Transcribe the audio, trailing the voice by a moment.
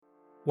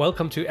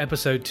Welcome to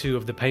episode 2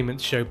 of the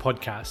Payments Show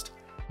podcast.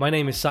 My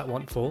name is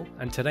Satwant,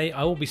 and today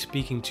I will be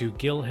speaking to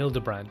Gil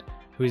Hildebrand,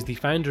 who is the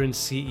founder and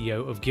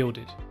CEO of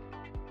Gilded.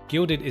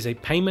 Gilded is a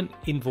payment,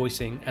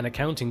 invoicing, and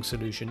accounting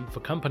solution for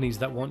companies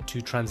that want to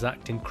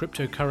transact in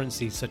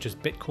cryptocurrencies such as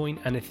Bitcoin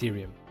and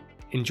Ethereum.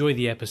 Enjoy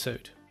the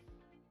episode.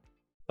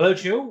 Hello,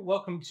 Gil.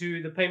 Welcome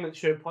to the Payments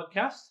Show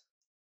podcast.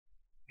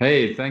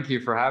 Hey, thank you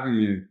for having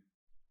me.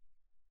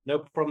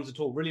 No problems at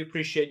all. Really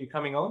appreciate you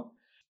coming on.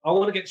 I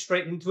want to get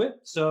straight into it.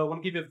 So I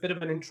want to give you a bit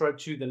of an intro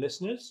to the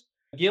listeners.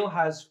 Gil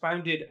has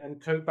founded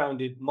and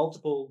co-founded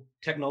multiple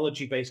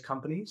technology-based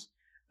companies.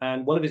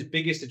 And one of his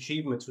biggest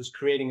achievements was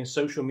creating a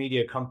social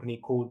media company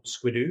called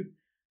Squidoo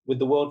with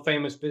the world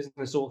famous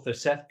business author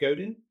Seth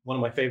Godin, one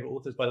of my favorite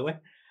authors, by the way.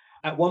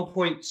 At one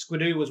point,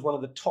 Squidoo was one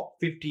of the top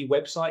 50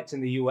 websites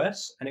in the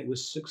US, and it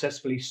was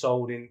successfully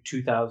sold in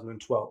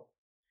 2012.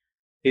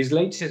 His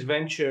latest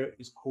venture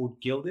is called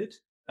Gilded,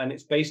 and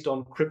it's based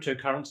on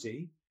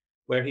cryptocurrency,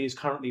 where he is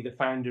currently the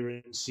founder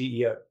and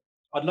CEO.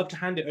 I'd love to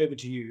hand it over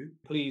to you.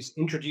 Please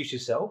introduce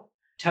yourself.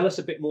 Tell us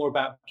a bit more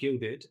about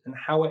Gilded and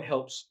how it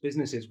helps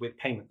businesses with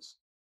payments.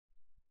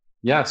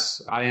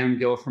 Yes, I am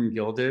Gil from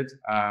Gilded.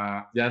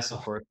 Yes,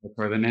 of course, that's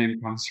where the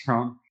name comes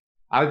from.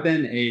 I've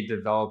been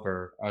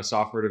a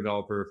software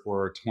developer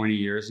for 20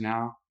 years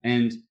now,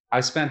 and I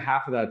spent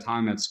half of that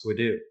time at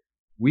Squidoo.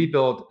 We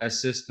built a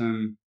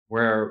system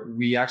where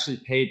we actually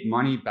paid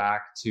money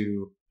back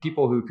to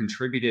people who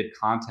contributed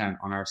content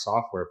on our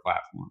software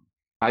platform.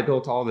 I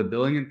built all the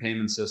billing and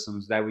payment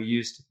systems that we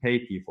used to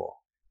pay people.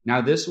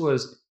 Now, this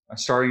was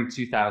starting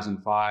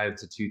 2005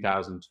 to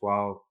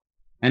 2012,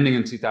 ending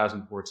in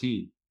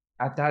 2014.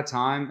 At that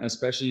time,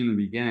 especially in the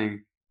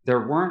beginning,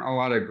 there weren't a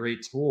lot of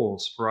great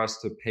tools for us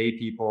to pay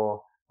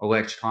people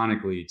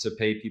electronically, to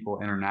pay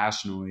people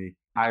internationally.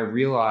 I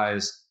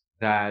realized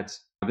that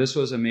this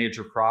was a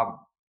major problem.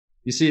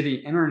 You see, the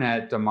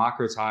internet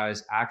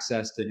democratized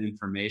access to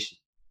information.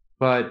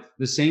 But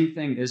the same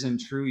thing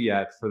isn't true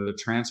yet for the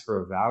transfer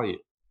of value.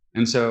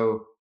 And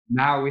so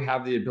now we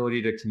have the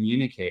ability to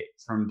communicate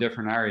from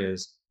different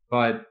areas,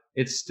 but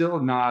it's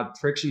still not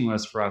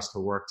frictionless for us to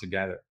work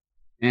together.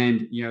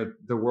 And,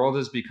 the world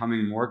is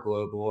becoming more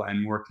global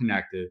and more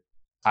connected.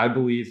 I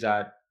believe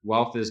that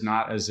wealth is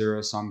not a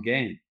zero-sum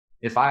game.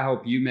 If I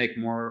help you make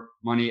more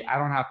money, I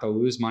don't have to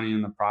lose money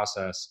in the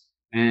process.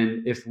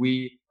 And if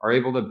we are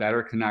able to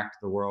better connect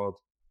the world,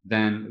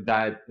 then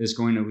that is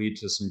going to lead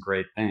to some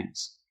great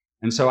things.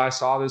 And so I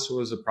saw this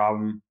was a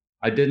problem.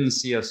 I didn't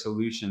see a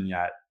solution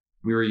yet.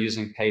 We were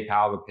using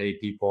PayPal to pay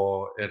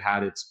people. It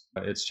had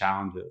its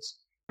challenges.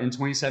 In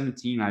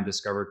 2017, I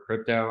discovered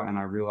crypto, and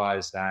I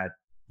realized that,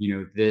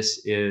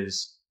 this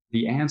is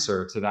the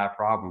answer to that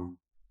problem.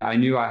 I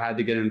knew I had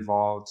to get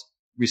involved.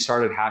 We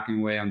started hacking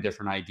away on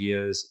different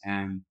ideas,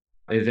 and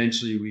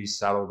eventually we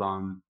settled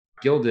on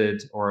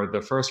Gilded, or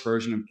the first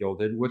version of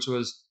Gilded, which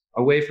was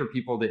a way for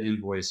people to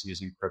invoice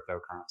using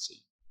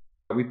cryptocurrency.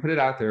 We put it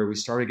out there, we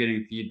started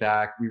getting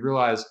feedback. We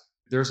realized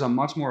there's a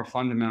much more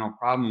fundamental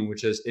problem,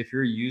 which is if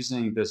you're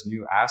using this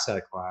new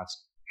asset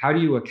class, how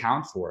do you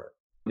account for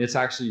it? It's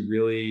actually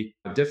really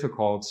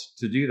difficult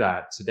to do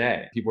that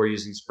today. People are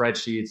using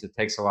spreadsheets. It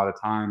takes a lot of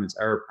time. It's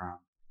error prone.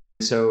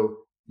 So,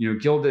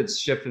 Gilded's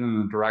shifted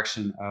in the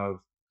direction of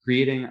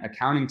creating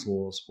accounting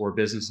tools for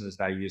businesses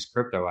that use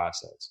crypto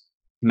assets.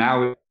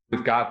 Now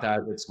we've got that.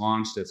 It's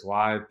launched. It's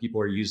live.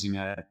 People are using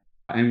it.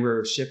 And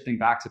we're shifting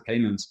back to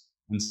payments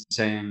and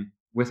saying,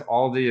 with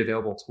all the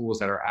available tools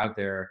that are out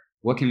there,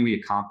 what can we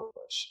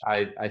accomplish?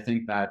 I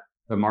think that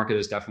the market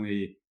is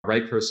definitely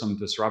ripe for some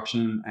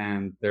disruption,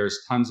 and there's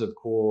tons of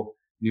cool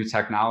new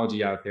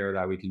technology out there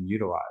that we can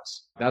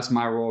utilize. That's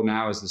my role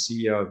now as the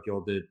CEO of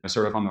Gilded,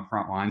 sort of on the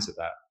front lines of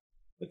that.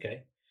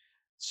 Okay.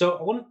 So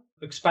I want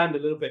to expand a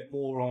little bit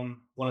more on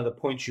one of the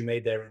points you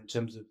made there in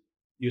terms of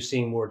you're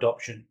seeing more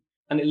adoption.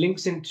 And it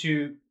links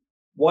into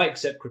why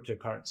accept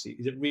cryptocurrency?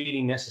 Is it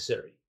really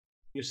necessary?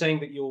 You're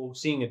saying that you're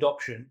seeing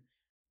adoption.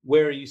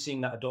 Where are you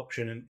seeing that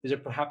adoption? And is there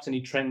perhaps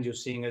any trends you're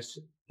seeing as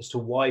to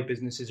why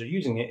businesses are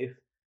using it if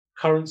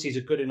currencies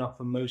are good enough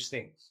for most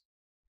things?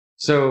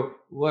 So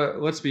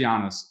let's be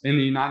honest. In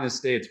the United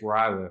States, where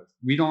I live,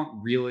 we don't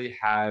really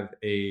have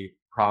a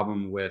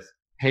problem with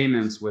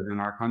payments within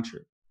our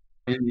country.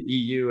 In the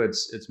EU,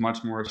 it's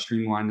much more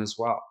streamlined as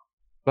well.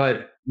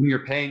 But when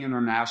you're paying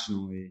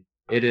internationally,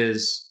 it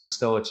is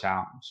still a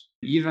challenge.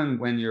 Even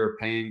when you're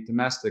paying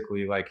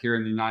domestically, like here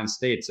in the United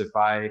States, if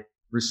I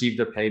received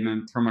a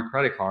payment from a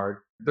credit card,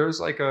 there's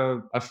like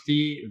a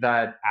fee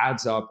that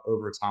adds up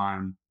over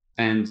time,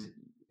 and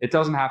it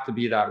doesn't have to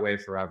be that way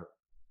forever.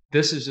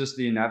 This is just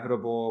the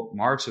inevitable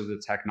march of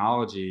the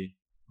technology.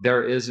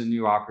 There is a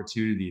new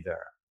opportunity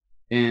there,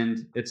 and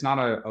it's not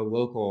a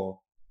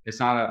local, it's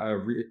not a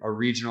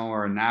regional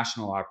or a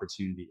national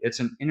opportunity.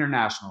 It's an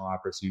international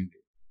opportunity.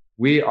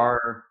 We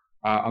are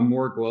a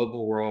more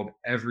global world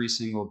every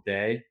single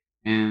day,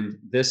 and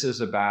this is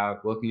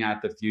about looking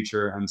at the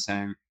future and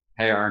saying,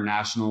 hey, our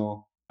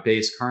national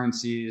based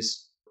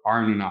currencies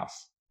aren't enough.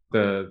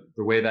 The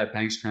way that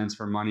banks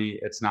transfer money,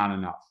 it's not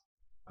enough.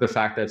 The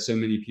fact that so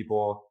many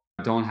people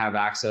don't have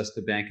access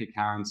to bank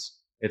accounts,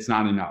 it's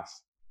not enough.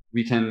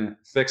 We can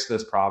fix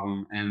this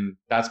problem, and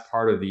that's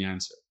part of the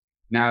answer.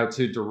 Now,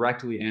 to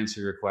directly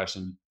answer your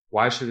question,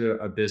 why should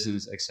a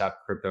business accept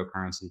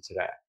cryptocurrency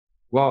today?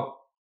 Well,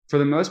 for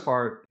the most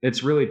part,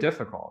 it's really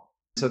difficult.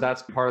 So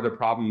that's part of the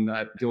problem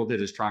that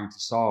Gilded is trying to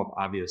solve,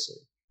 obviously.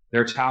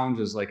 There are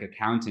challenges like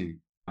accounting.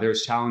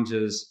 There's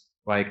challenges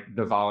like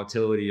the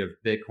volatility of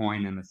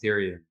Bitcoin and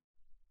Ethereum.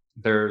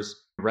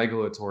 There's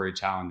regulatory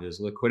challenges,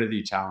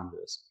 liquidity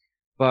challenges.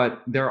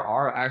 But there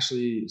are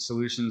actually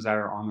solutions that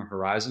are on the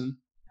horizon.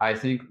 I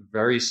think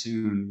very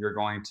soon you're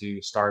going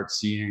to start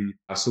seeing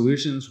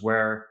solutions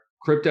where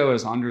crypto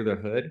is under the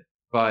hood,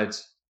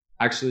 but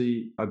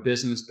actually a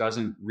business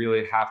doesn't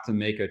really have to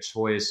make a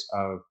choice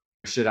of,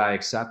 should I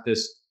accept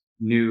this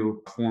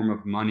new form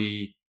of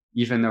money,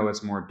 even though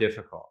it's more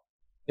difficult?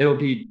 It'll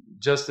be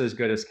just as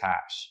good as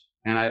cash.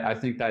 And I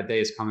think that day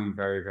is coming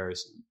very, very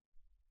soon.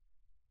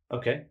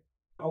 Okay.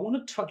 I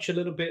want to touch a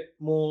little bit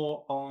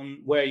more on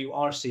where you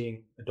are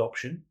seeing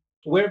adoption.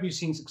 Where have you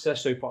seen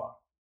success so far?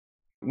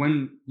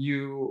 When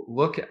you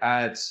look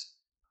at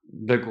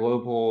the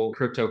global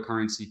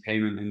cryptocurrency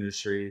payment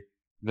industry,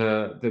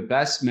 the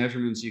best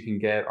measurements you can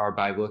get are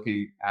by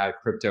looking at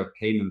crypto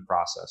payment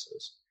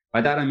processors.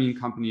 By that, I mean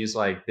companies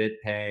like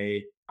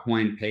BitPay,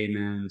 Coin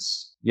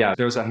Payments. Yeah,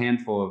 there's a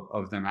handful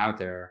of them out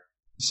there.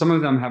 Some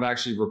of them have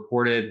actually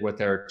reported what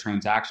their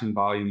transaction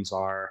volumes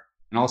are.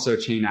 And also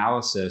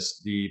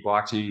Chainalysis, the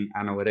blockchain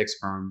analytics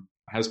firm,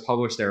 has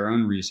published their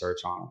own research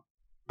on it.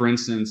 For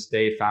instance,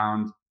 they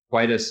found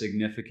quite a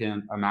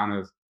significant amount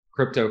of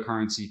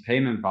cryptocurrency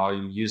payment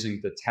volume using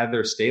the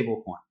Tether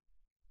stablecoin.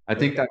 I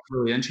think that's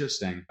really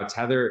interesting.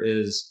 Tether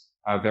is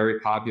very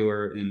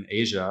popular in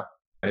Asia.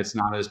 It's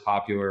not as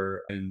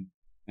popular in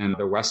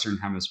the Western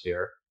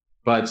hemisphere.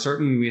 But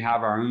certainly we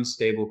have our own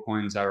stable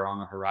coins that are on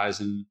the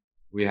horizon.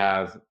 We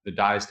have the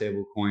DAI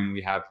stablecoin,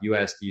 we have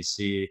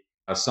USDC.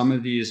 Some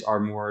of these are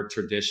more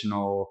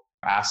traditional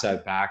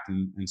asset backed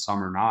and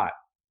some are not.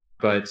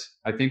 But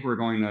I think we're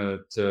going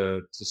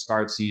to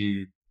start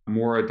seeing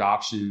more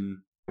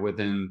adoption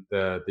within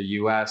the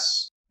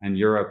US and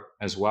Europe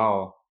as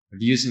well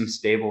of using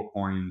stable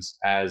coins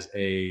as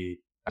a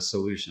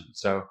solution.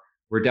 So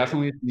we're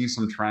definitely seeing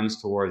some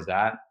trends towards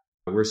that.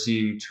 We're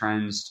seeing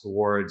trends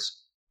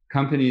towards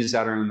companies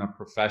that are in the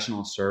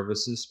professional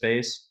services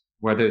space,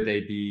 whether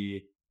they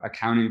be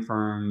accounting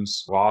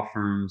firms, law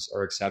firms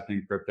are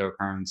accepting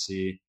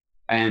cryptocurrency.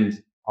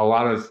 And a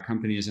lot of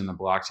companies in the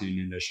blockchain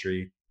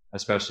industry,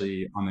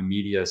 especially on the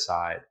media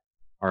side,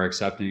 are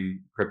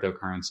accepting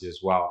cryptocurrency as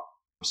well.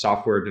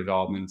 Software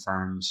development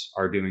firms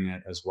are doing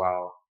it as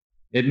well.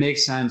 It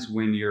makes sense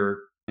when you're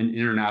an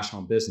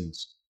international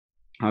business.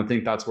 I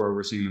think that's where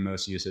we're seeing the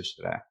most usage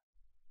today.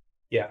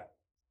 Yeah.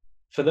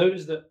 For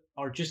those that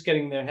are just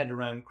getting their head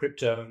around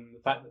crypto and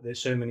the fact that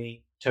there's so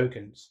many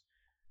tokens,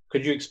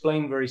 could you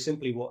explain very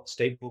simply what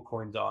stable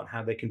coins are and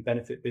how they can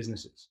benefit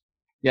businesses?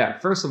 Yeah,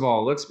 first of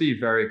all, let's be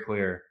very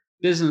clear.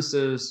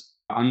 Businesses,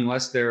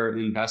 unless they're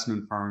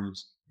investment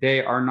firms,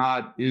 they are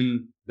not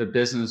in the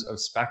business of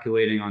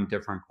speculating on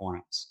different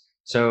coins.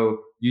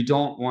 So you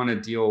don't want to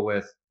deal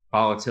with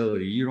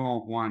volatility. You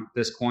don't want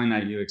this coin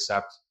that you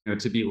accept,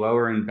 to be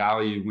lower in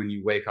value when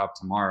you wake up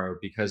tomorrow,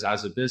 because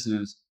as a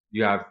business,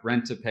 you have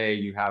rent to pay,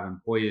 you have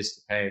employees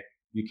to pay.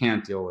 You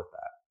can't deal with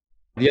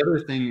that. The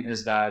other thing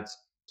is that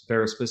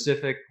there are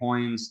specific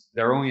coins,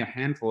 there are only a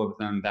handful of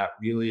them that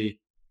really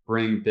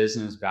bring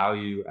business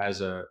value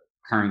as a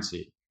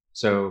currency.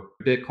 So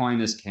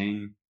Bitcoin is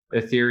king.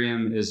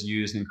 Ethereum is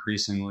used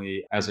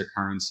increasingly as a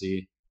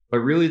currency. But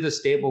really the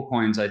stable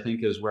coins, I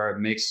think, is where it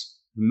makes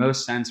the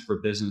most sense for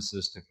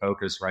businesses to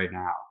focus right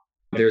now.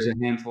 There's a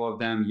handful of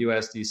them: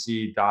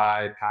 USDC,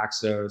 DAI,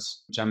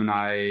 Paxos,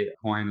 Gemini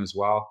coin as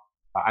well.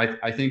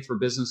 I think for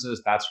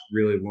businesses, that's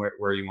really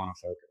where you want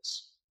to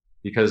focus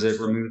because it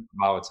removes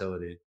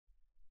volatility.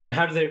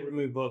 How do they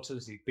remove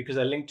volatility? Because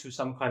they're linked to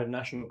some kind of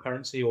national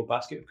currency or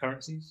basket of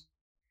currencies?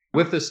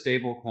 With the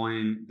stable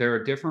coin, there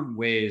are different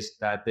ways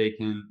that they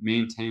can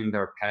maintain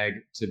their peg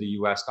to the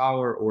US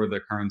dollar or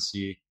the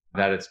currency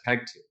that it's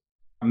pegged to.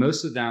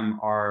 Most of them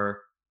are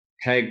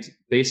pegged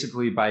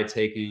basically by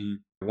taking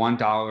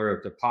 $1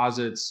 of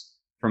deposits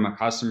from a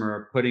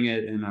customer, putting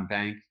it in a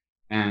bank,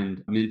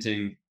 and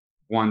minting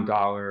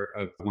 $1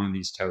 of one of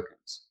these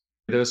tokens.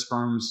 Those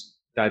firms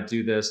that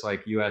do this,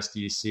 like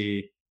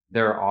USDC,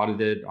 they're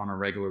audited on a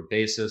regular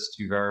basis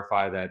to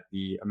verify that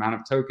the amount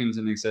of tokens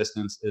in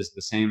existence is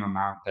the same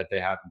amount that they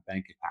have in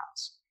bank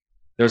accounts.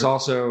 There's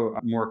also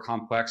more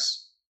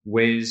complex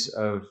ways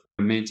of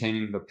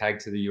maintaining the peg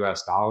to the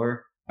US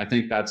dollar. I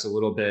think that's a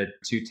little bit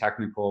too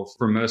technical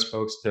for most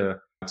folks to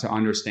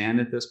understand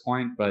at this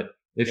point. But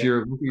if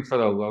you're looking for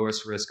the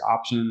lowest risk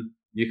option,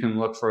 you can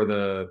look for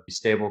the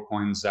stable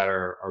coins that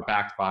are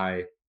backed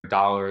by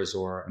dollars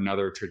or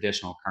another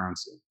traditional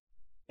currency.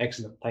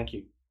 Excellent. Thank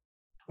you.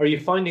 Are you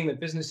finding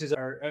that businesses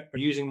are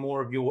using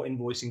more of your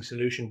invoicing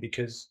solution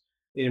because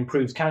it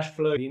improves cash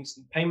flow, the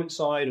instant payment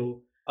side, or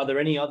are there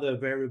any other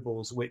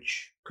variables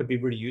which could be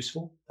really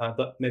useful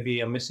that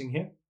maybe I'm missing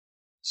here?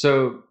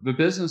 So the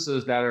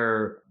businesses that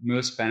are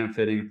most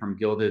benefiting from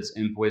Gilded's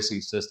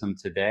invoicing system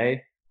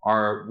today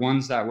are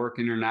ones that work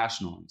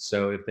internationally.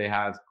 So if they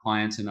have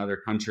clients in other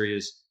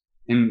countries,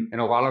 in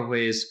a lot of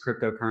ways,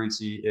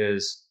 cryptocurrency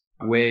is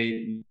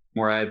way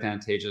more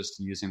advantageous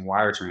to using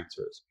wire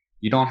transfers.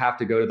 You don't have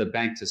to go to the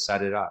bank to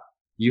set it up.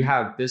 You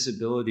have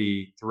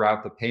visibility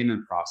throughout the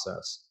payment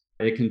process.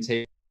 It can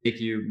take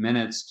you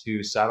minutes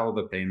to settle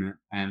the payment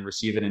and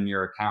receive it in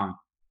your account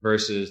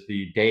versus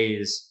the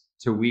days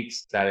to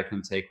weeks that it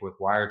can take with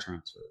wire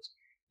transfers.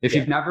 If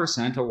you've never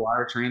sent a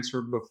wire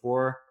transfer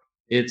before,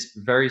 it's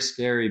very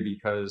scary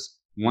because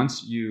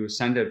once you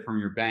send it from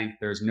your bank,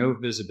 there's no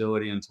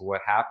visibility into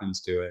what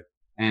happens to it.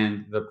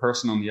 And the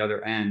person on the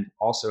other end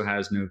also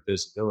has no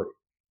visibility.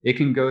 It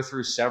can go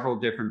through several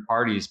different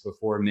parties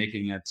before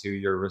making it to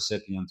your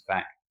recipient's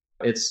bank.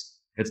 It's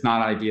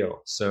not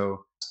ideal.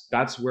 So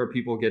that's where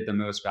people get the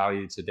most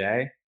value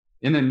today.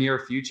 In the near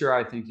future,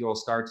 I think you'll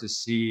start to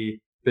see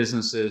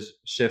businesses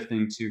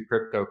shifting to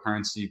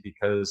cryptocurrency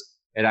because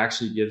it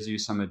actually gives you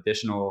some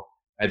additional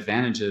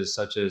advantages,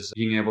 such as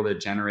being able to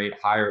generate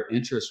higher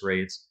interest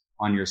rates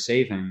on your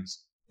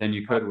savings than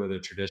you could with a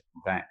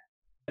traditional bank.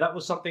 That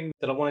was something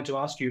that I wanted to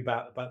ask you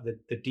about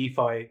the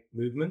DeFi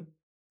movement.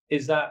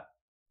 Is that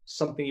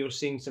something you're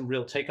seeing some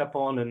real take up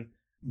on? And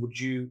would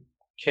you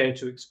care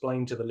to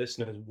explain to the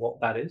listeners what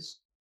that is?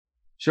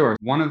 Sure.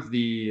 One of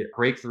the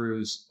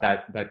breakthroughs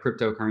that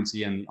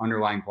cryptocurrency and the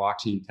underlying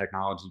blockchain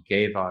technology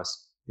gave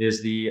us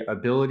is the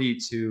ability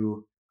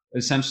to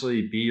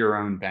essentially be your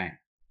own bank.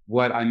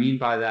 What I mean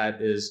by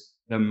that is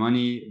the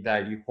money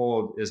that you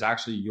hold is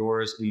actually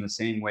yours in the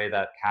same way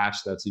that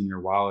cash that's in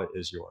your wallet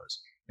is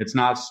yours. It's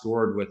not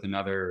stored with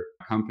another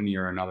company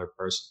or another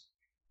person.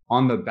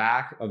 On the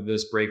back of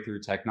this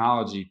breakthrough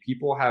technology,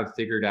 people have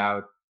figured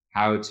out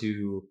how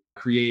to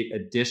create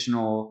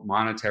additional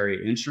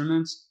monetary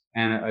instruments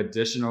and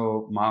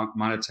additional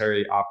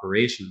monetary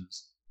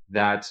operations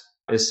that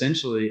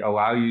essentially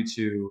allow you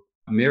to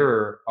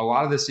mirror a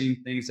lot of the same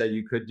things that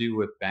you could do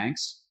with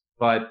banks,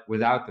 but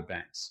without the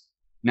banks.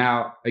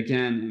 Now,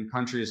 again, in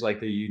countries like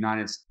the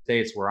United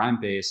States, where I'm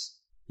based,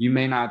 you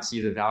may not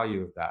see the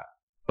value of that.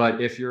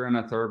 But if you're in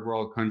a third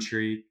world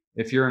country,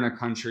 if you're in a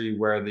country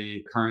where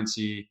the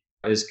currency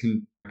is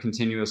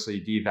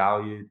continuously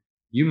devalued,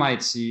 you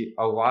might see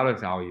a lot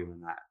of value in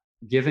that.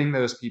 Giving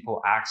those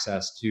people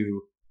access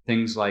to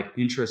things like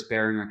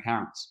interest-bearing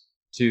accounts,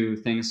 to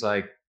things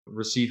like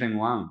receiving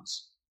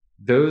loans,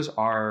 those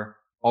are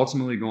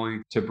ultimately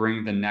going to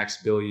bring the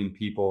next billion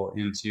people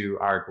into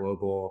our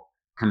global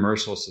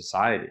commercial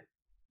society.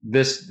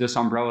 This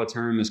umbrella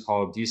term is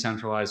called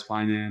decentralized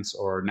finance,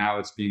 or now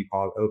it's being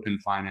called open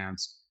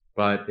finance,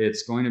 but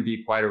it's going to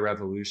be quite a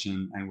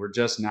revolution. And we're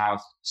just now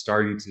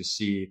starting to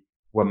see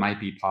what might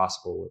be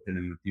possible with it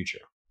in the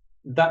future.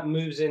 That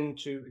moves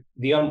into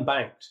the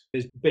unbanked.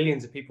 There's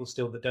billions of people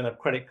still that don't have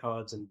credit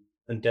cards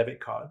and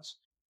debit cards.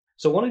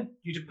 So I wanted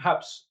you to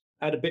perhaps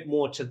add a bit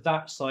more to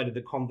that side of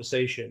the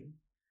conversation.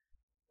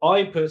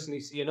 I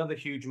personally see another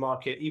huge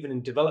market, even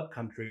in developed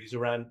countries,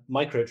 around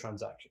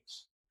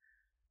microtransactions.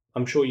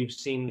 I'm sure you've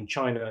seen in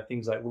China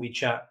things like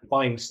WeChat,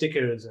 buying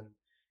stickers and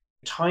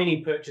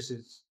tiny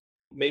purchases.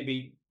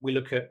 Maybe we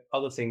look at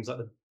other things like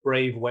the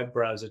Brave web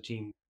browser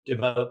team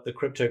developed the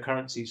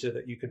cryptocurrency so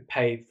that you could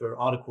pay for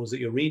articles that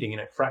you're reading,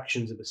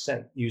 fractions of a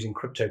cent using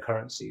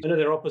cryptocurrency. I know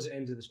they're opposite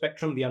ends of the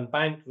spectrum, the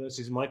unbanked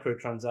versus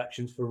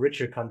microtransactions for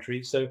richer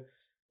countries. So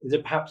is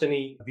there perhaps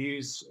any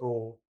views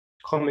or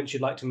comments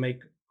you'd like to make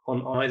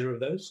on either of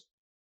those?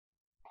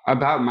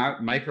 About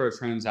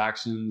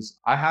microtransactions,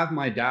 I have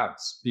my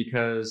doubts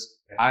because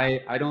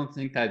I don't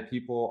think that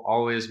people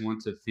always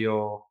want to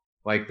feel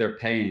like they're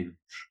paying.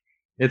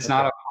 It's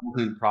not a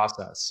constant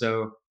process.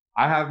 So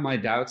I have my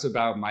doubts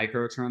about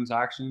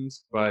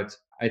microtransactions, but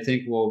I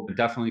think we'll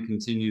definitely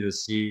continue to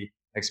see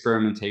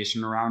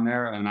experimentation around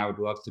there, and I would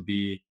love to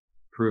be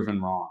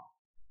proven wrong.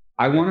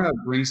 I want to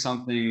bring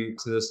something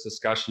to this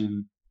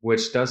discussion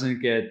which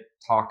doesn't get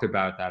talked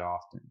about that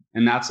often,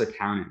 and that's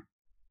accounting.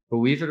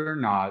 Believe it or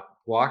not,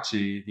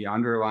 blockchain, the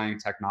underlying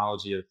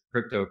technology of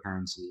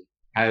cryptocurrency,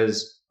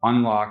 has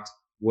unlocked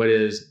what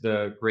is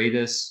the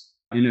greatest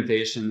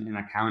innovation in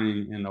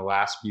accounting in the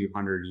last few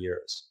hundred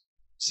years.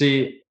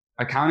 See,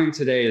 accounting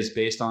today is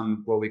based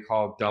on what we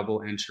call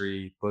double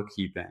entry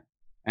bookkeeping.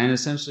 And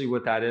essentially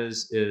what that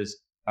is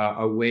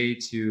a way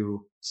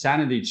to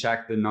sanity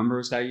check the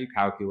numbers that you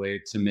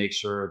calculate to make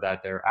sure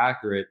that they're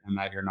accurate and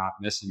that you're not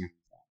missing anything.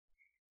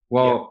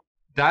 Well,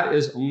 that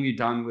is only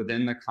done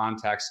within the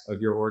context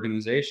of your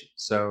organization.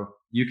 So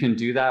you can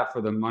do that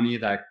for the money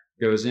that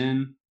goes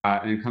in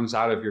and comes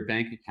out of your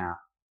bank account.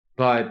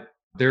 But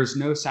there's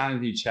no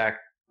sanity check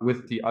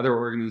with the other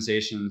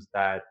organizations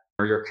that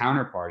are your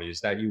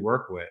counterparties that you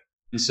work with.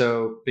 And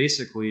so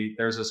basically,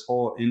 there's this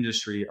whole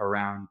industry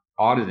around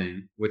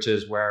auditing, which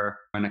is where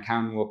an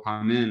accountant will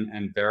come in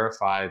and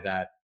verify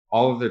that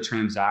all of the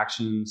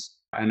transactions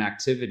and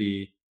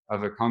activity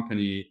of a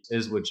company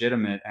is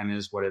legitimate and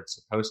is what it's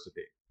supposed to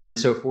be.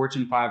 So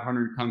Fortune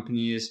 500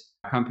 companies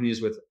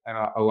with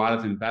a lot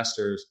of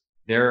investors,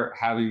 they're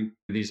having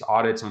these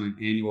audits on an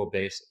annual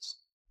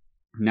basis.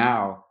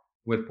 Now,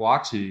 with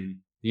blockchain,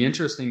 the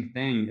interesting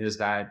thing is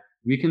that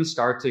we can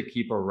start to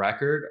keep a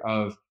record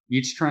of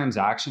each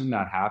transaction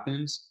that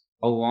happens,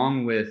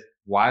 along with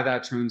why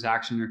that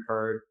transaction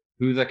occurred,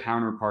 who the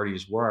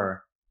counterparties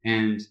were,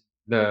 and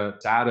the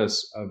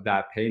status of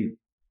that payment.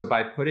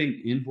 By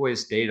putting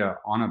invoice data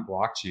on a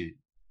blockchain,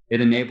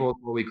 it enables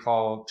what we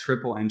call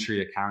triple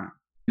entry accounting.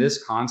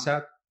 This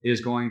concept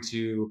is going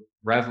to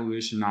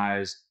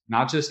revolutionize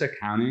not just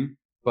accounting,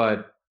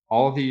 but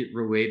all the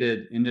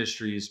related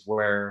industries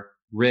where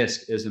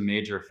risk is a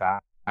major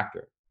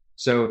factor.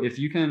 So if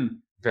you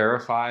can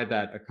verify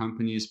that a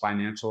company's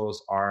financials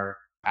are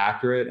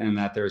accurate and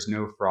that there's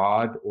no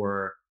fraud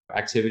or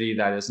activity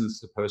that isn't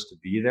supposed to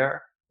be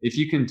there, if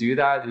you can do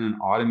that in an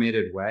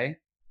automated way,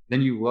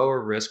 then you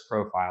lower risk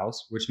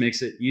profiles, which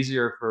makes it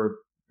easier for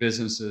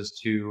businesses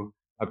to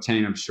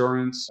obtain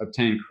insurance,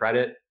 obtain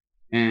credit.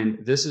 And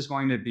this is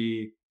going to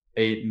be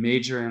a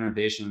major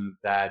innovation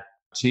that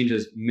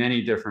changes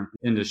many different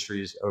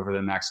industries over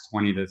the next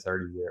 20 to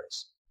 30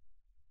 years.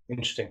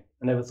 Interesting.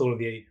 I never thought of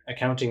the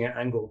accounting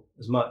angle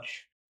as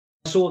much.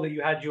 I saw that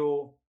you had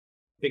your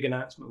big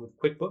announcement with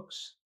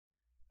QuickBooks,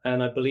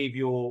 and I believe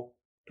you're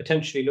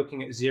potentially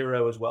looking at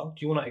Xero as well.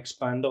 Do you want to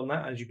expand on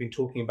that as you've been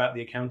talking about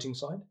the accounting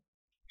side?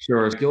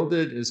 Sure.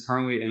 Gilded is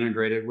currently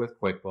integrated with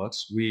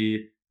QuickBooks.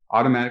 We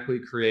automatically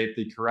create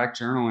the correct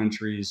journal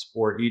entries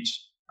for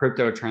each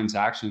crypto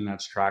transaction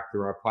that's tracked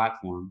through our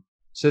platform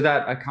so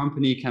that a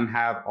company can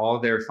have all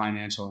their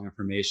financial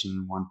information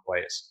in one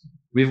place.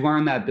 We've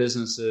learned that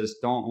businesses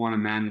don't want to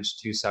manage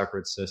two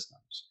separate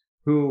systems.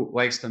 Who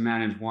likes to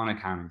manage one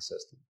accounting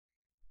system?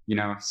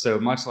 So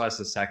much less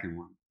a second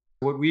one.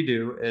 What we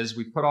do is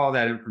we put all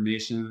that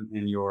information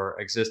in your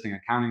existing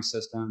accounting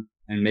system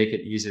and make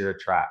it easy to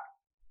track.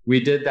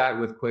 We did that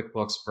with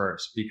QuickBooks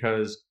first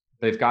because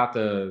they've got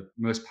the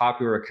most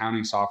popular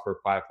accounting software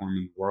platform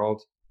in the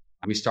world.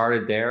 We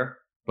started there,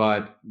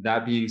 but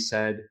that being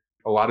said,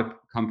 a lot of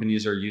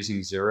companies are using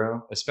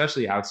Xero,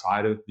 especially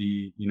outside of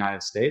the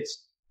United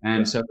States.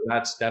 And so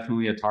that's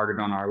definitely a target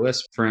on our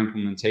list for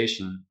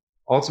implementation.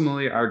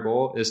 Ultimately, our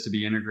goal is to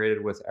be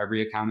integrated with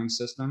every accounting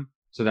system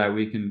so that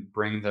we can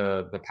bring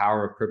the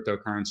power of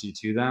cryptocurrency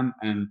to them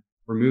and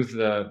remove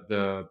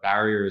the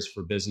barriers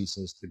for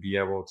businesses to be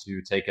able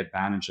to take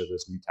advantage of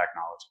this new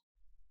technology.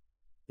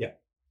 Yeah,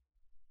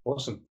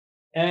 awesome.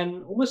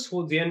 And almost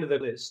towards the end of the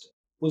list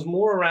was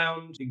more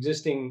around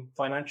existing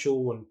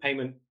financial and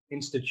payment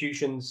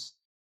institutions.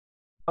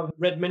 I've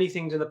read many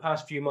things in the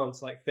past few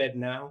months, like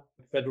FedNow.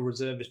 The Federal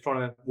Reserve is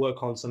trying to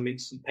work on some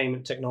instant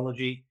payment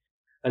technology.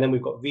 And then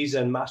we've got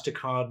Visa and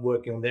MasterCard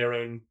working on their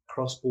own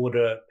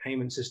cross-border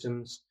payment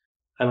systems.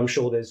 And I'm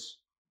sure there's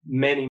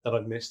many that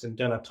I've missed and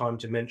don't have time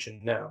to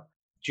mention now.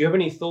 Do you have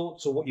any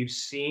thoughts or what you've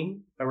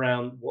seen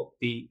around what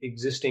the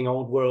existing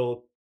old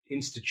world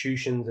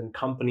institutions and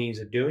companies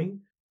are doing,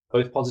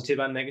 both positive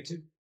and negative?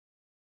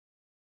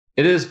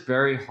 It is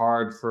very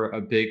hard for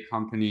a big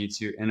company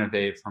to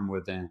innovate from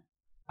within.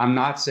 I'm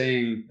not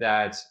saying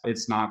that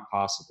it's not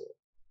possible,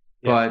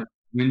 but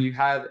when you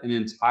have an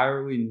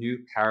entirely new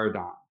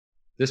paradigm,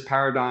 this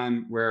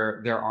paradigm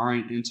where there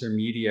aren't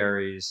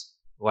intermediaries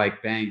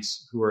like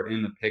banks who are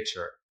in the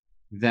picture,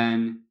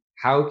 then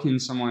how can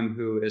someone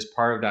who is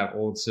part of that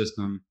old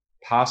system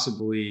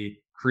possibly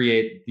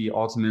create the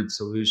ultimate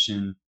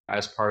solution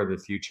as part of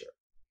the future?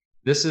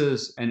 This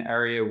is an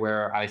area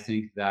where I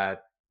think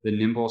that the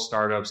nimble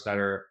startups that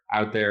are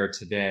out there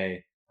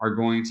today are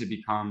going to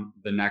become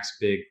the next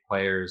big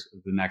players of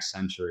the next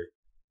century.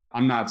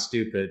 I'm not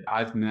stupid.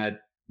 I've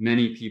met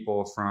many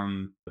people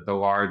from the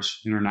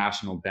large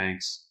international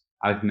banks.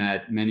 I've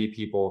met many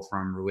people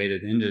from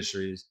related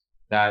industries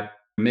that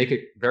make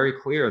it very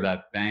clear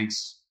that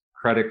banks,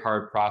 credit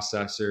card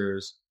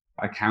processors,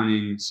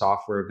 accounting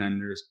software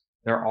vendors,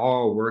 they're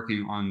all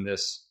working on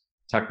this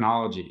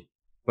technology.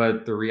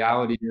 But the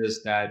reality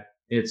is that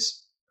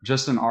it's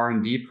just an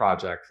R&D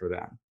project for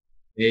them.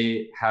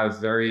 They have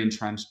very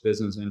entrenched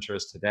business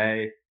interests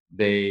today.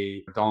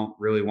 They don't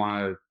really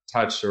want to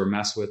touch or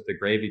mess with the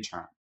gravy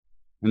train.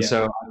 And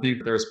so I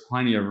think there's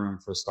plenty of room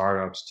for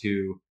startups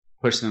to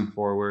push them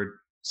forward.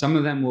 Some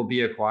of them will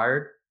be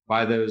acquired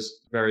by those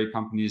very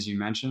companies you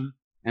mentioned,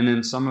 and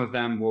then some of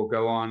them will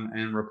go on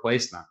and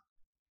replace them.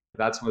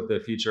 That's what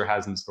the future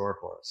has in store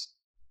for us.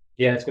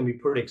 Yeah, it's going to be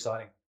pretty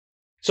exciting.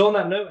 So on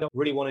that note, I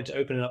really wanted to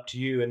open it up to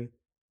you. And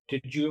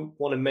did you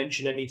want to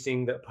mention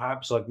anything that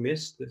perhaps I've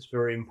missed that's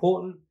very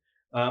important,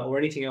 or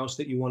anything else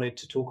that you wanted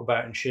to talk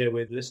about and share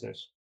with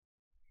listeners?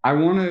 I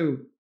want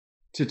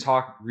to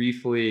talk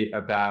briefly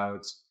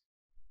about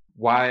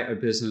why a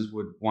business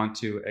would want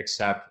to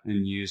accept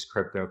and use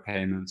crypto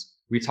payments.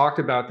 We talked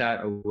about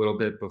that a little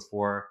bit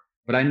before,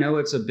 but I know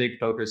it's a big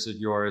focus of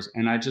yours,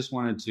 and I just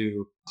wanted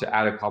to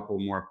add a couple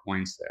more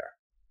points there.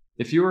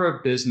 If you're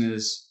a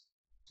business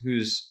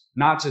who's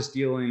not just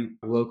dealing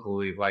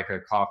locally like a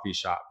coffee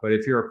shop, but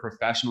if you're a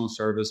professional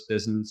service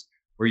business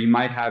where you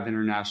might have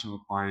international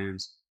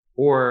clients,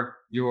 or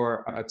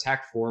you're a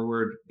tech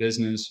forward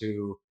business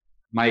who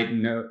might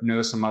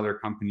know some other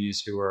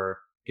companies who are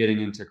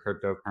getting into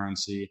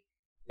cryptocurrency,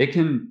 it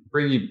can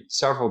bring you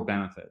several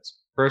benefits.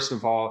 First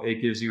of all,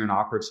 it gives you an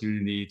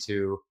opportunity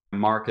to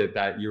market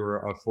that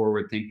you're a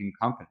forward-thinking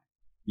company.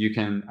 You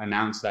can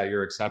announce that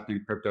you're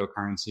accepting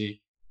cryptocurrency.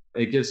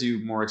 It gives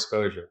you more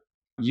exposure.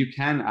 You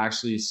can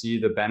actually see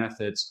the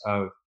benefits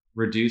of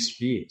reduced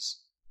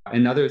fees.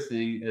 Another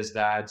thing is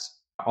that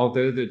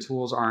although the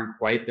tools aren't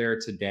quite there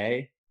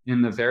today,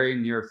 in the very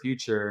near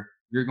future,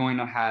 you're going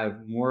to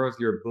have more of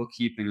your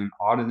bookkeeping and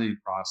auditing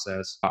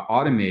process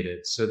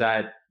automated so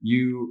that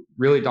you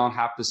really don't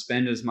have to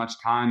spend as much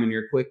time in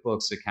your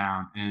QuickBooks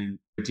account and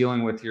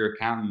dealing with your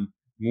accountant.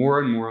 More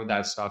and more of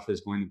that stuff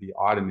is going to be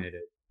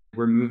automated.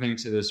 We're moving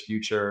to this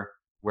future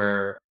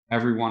where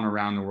everyone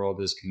around the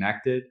world is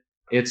connected.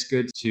 It's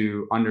good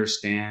to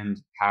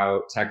understand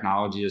how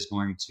technology is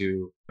going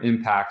to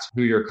impact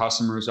who your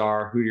customers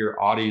are, who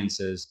your audience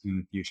is in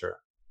the future.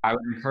 I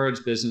would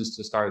encourage business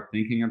to start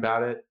thinking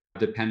about it,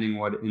 depending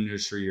what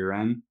industry you're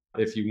in.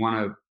 If you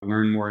want to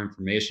learn more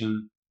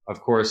information,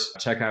 of course,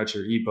 check out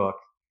your ebook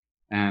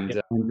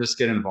and just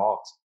get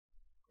involved.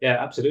 Yeah,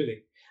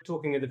 absolutely.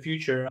 Talking of the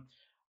future,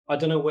 I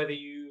don't know whether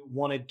you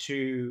wanted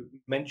to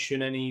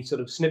mention any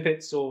sort of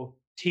snippets or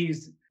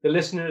tease the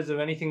listeners of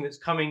anything that's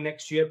coming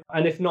next year.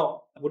 And if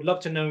not, I would love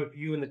to know if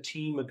you and the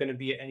team are going to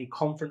be at any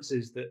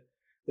conferences that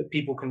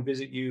people can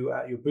visit you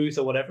at your booth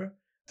or whatever,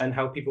 and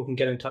how people can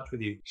get in touch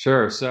with you.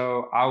 Sure.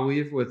 So I'll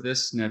leave with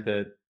this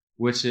snippet,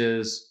 which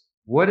is,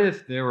 what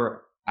if there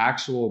were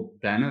actual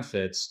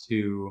benefits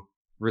to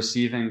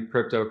receiving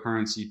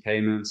cryptocurrency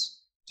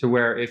payments, to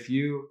where if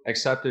you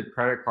accepted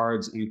credit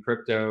cards and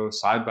crypto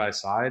side by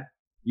side,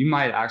 you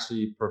might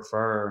actually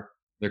prefer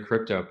the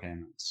crypto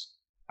payments?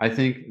 I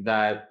think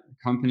that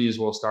companies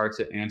will start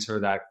to answer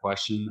that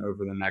question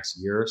over the next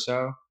year or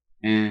so,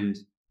 and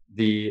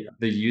the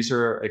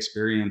user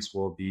experience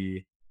will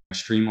be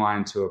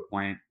streamlined to a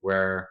point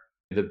where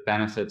the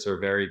benefits are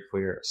very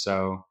clear.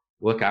 So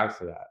look out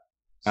for that.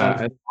 As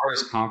far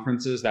as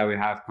conferences that we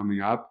have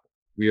coming up,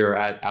 we are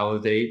at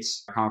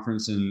Elevate's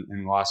conference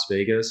in Las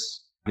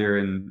Vegas here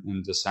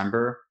in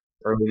December.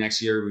 Early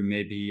next year, we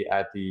may be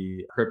at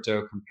the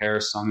Crypto Compare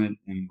Summit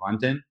in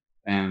London.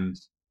 And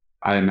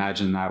I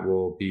imagine that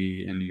will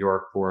be in New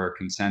York for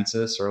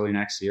Consensus early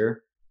next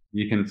year.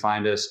 You can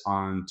find us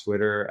on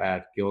Twitter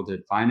at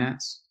Gilded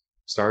Finance.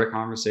 Start a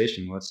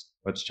conversation.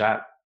 Let's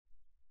chat.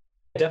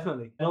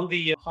 Definitely. And on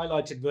the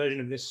highlighted version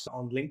of this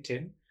on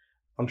LinkedIn,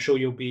 I'm sure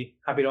you'll be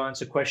happy to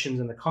answer questions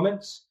in the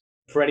comments.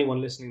 For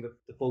anyone listening,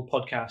 the full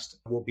podcast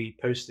will be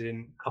posted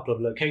in a couple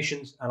of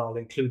locations, and I'll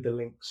include the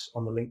links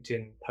on the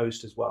LinkedIn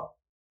post as well.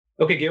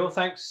 Okay, Gil,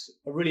 thanks.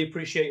 I really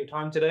appreciate your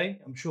time today.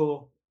 I'm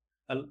sure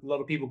a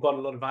lot of people got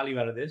a lot of value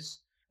out of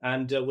this,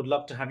 and would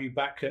love to have you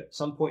back at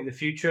some point in the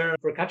future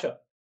for a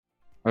catch-up.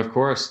 Of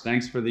course.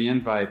 Thanks for the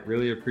invite.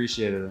 Really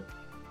appreciated it.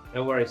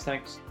 No worries.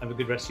 Thanks. Have a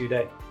good rest of your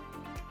day.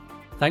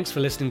 Thanks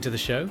for listening to the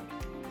show.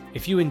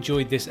 If you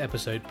enjoyed this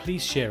episode,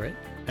 please share it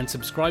and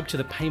subscribe to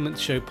the Payments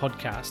Show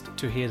podcast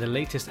to hear the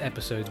latest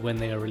episodes when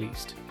they are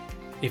released.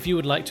 If you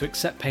would like to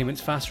accept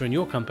payments faster in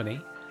your company,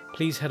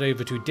 please head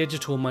over to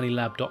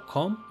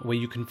digitalmoneylab.com where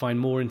you can find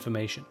more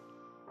information.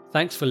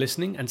 Thanks for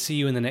listening, and see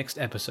you in the next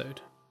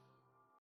episode.